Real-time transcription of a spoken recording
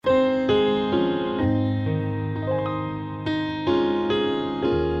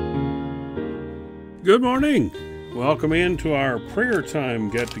Good morning. Welcome into our prayer time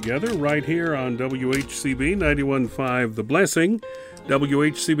get-together right here on WHCB 91.5 The Blessing,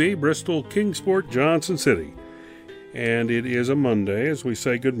 WHCB, Bristol, Kingsport, Johnson City. And it is a Monday as we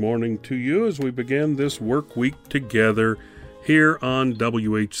say good morning to you as we begin this work week together here on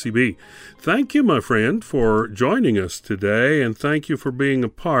WHCB. Thank you, my friend, for joining us today, and thank you for being a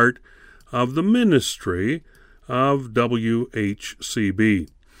part of the ministry of WHCB.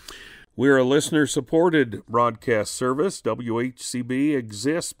 We're a listener-supported broadcast service. WHCB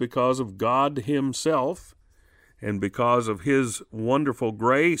exists because of God Himself and because of His wonderful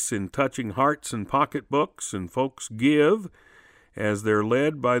grace in touching hearts and pocketbooks, and folks give as they're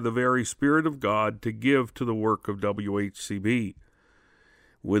led by the very Spirit of God to give to the work of WHCB.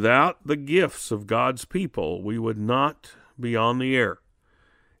 Without the gifts of God's people, we would not be on the air,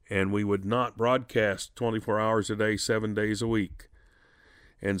 and we would not broadcast 24 hours a day, 7 days a week.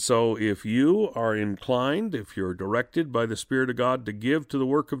 And so if you are inclined, if you're directed by the Spirit of God to give to the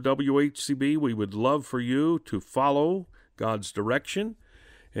work of WHCB, we would love for you to follow God's direction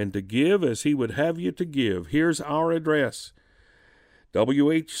and to give as He would have you to give. Here's our address: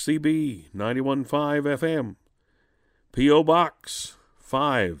 WHCB 91.5 FM, P.O. Box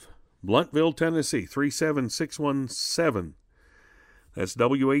 5, Blountville, Tennessee 37617. That's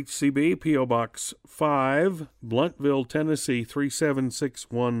WHCB, P.O. Box 5, Blountville, Tennessee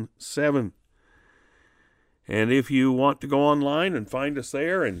 37617. And if you want to go online and find us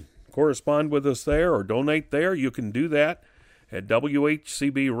there and correspond with us there or donate there, you can do that at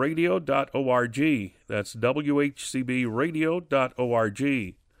WHCBradio.org. That's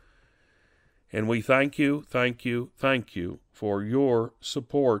WHCBradio.org. And we thank you for your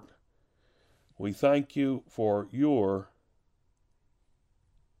support. We thank you for your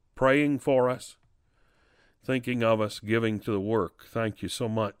praying for us, thinking of us, giving to the work. Thank you so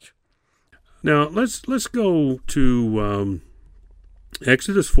much. Now, let's go to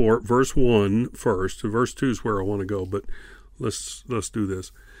Exodus 4, verse 1 first. Verse 2 is where I want to go, but let's do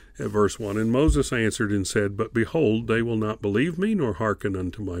this at verse 1. And Moses answered and said, But behold, they will not believe me, nor hearken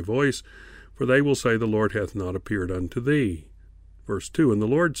unto my voice, for they will say, The Lord hath not appeared unto thee. Verse 2, And the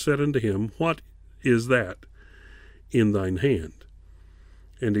Lord said unto him, What is that in thine hand?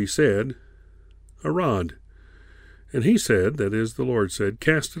 And he said, A rod. And he said, that is, the Lord said,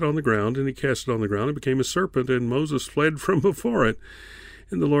 Cast it on the ground. And he cast it on the ground, and became a serpent, and Moses fled from before it.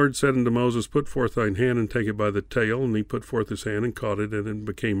 And the Lord said unto Moses, Put forth thine hand, and take it by the tail. And he put forth his hand, and caught it, and it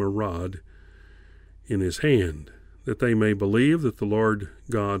became a rod in his hand, that they may believe that the Lord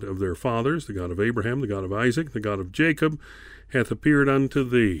God of their fathers, the God of Abraham, the God of Isaac, the God of Jacob, hath appeared unto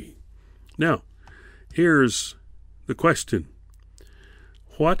thee. Now, here's the question.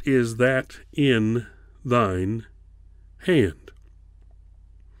 What is that in thine hand?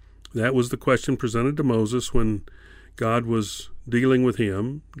 That was the question presented to Moses when God was dealing with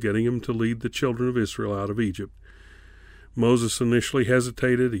him, getting him to lead the children of Israel out of Egypt. Moses initially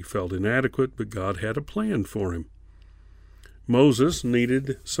hesitated. He felt inadequate, but God had a plan for him. Moses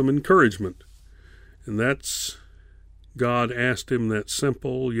needed some encouragement, and that's God asked him that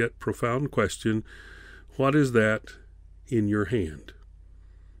simple yet profound question, What is that in your hand?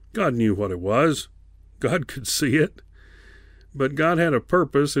 God knew what it was. God could see it. But God had a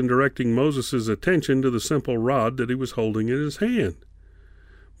purpose in directing Moses' attention to the simple rod that he was holding in his hand.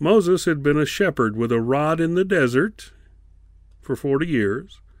 Moses had been a shepherd with a rod in the desert for 40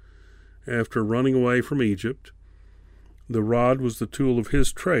 years. After running away from Egypt, the rod was the tool of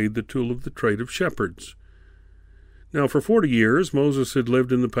his trade, the tool of the trade of shepherds. Now, for 40 years, Moses had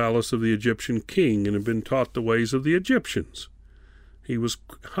lived in the palace of the Egyptian king and had been taught the ways of the Egyptians. He was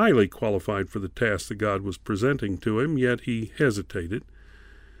highly qualified for the task that God was presenting to him, yet he hesitated.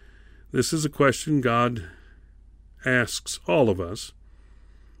 This is a question God asks all of us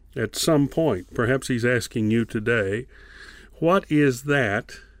at some point. Perhaps He's asking you today, what is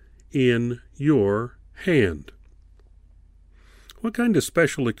that in your hand? What kind of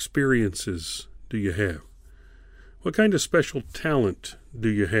special experiences do you have? What kind of special talent do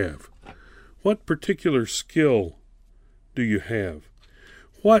you have? What particular skill do you have?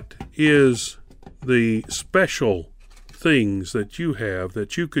 What is the special things that you have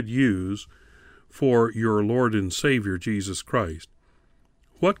that you could use for your Lord and Savior, Jesus Christ?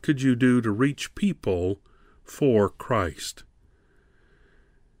 What could you do to reach people for Christ?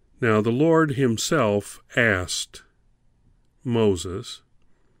 Now, the Lord Himself asked Moses,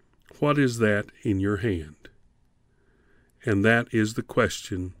 What is that in your hand? And that is the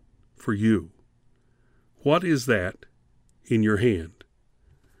question for you. What is that in your hand?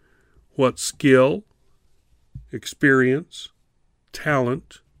 What skill, experience,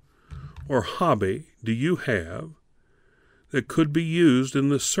 talent, or hobby do you have that could be used in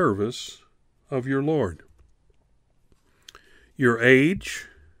the service of your Lord? Your age,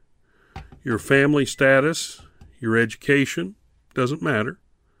 your family status, your education, doesn't matter.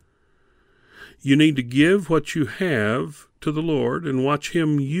 You need to give what you have to the Lord and watch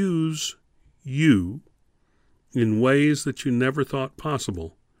Him use you in ways that you never thought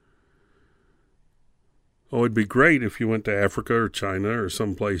possible. Oh, it'd be great if you went to Africa or China or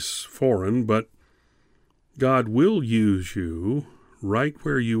someplace foreign, but God will use you right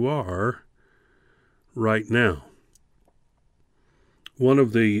where you are right now. One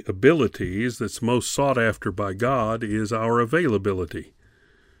of the abilities that's most sought after by God is our availability.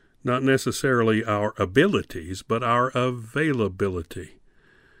 Not necessarily our abilities, but our availability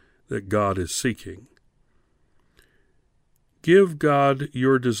that God is seeking. Give God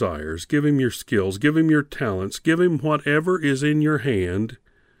your desires. Give Him your skills. Give Him your talents. Give Him whatever is in your hand.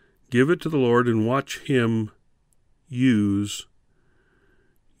 Give it to the Lord and watch Him use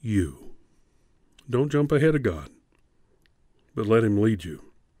you. Don't jump ahead of God, but let Him lead you.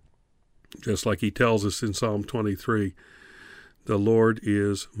 Just like He tells us in Psalm 23, the Lord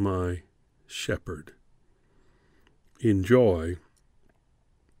is my shepherd. Enjoy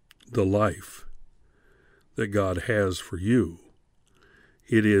the life that God has for you.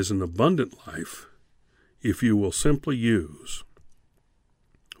 It is an abundant life if you will simply use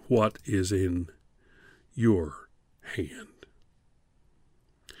what is in your hand.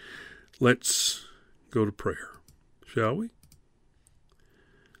 Let's go to prayer, shall we?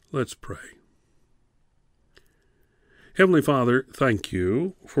 Let's pray. Heavenly Father, thank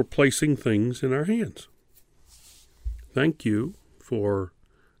you for placing things in our hands. Thank you for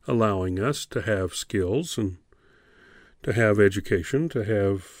allowing us to have skills and to have education, to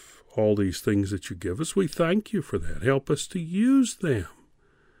have all these things that you give us. We thank you for that. Help us to use them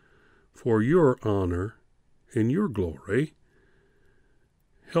for your honor and your glory.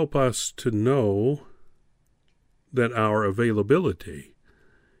 Help us to know that our availability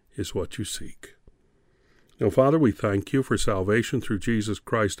is what you seek. Now, Father, we thank you for salvation through Jesus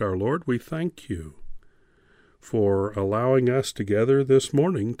Christ our Lord. We thank you for allowing us together this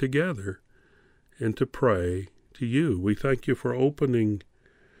morning together and to pray to you. We thank you for opening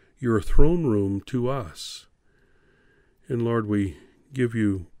your throne room to us. And Lord, we give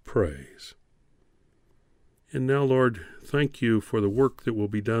you praise. And now, Lord, thank you for the work that will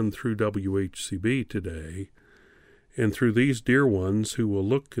be done through WHCB today and through these dear ones who will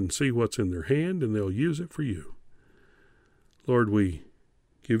look and see what's in their hand and they'll use it for you. Lord, we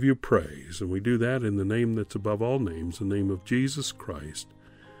give you praise, and we do that in the name that's above all names, the name of Jesus Christ,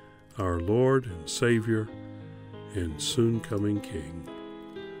 our Lord and Savior and soon-coming King.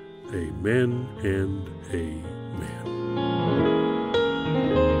 Amen and amen.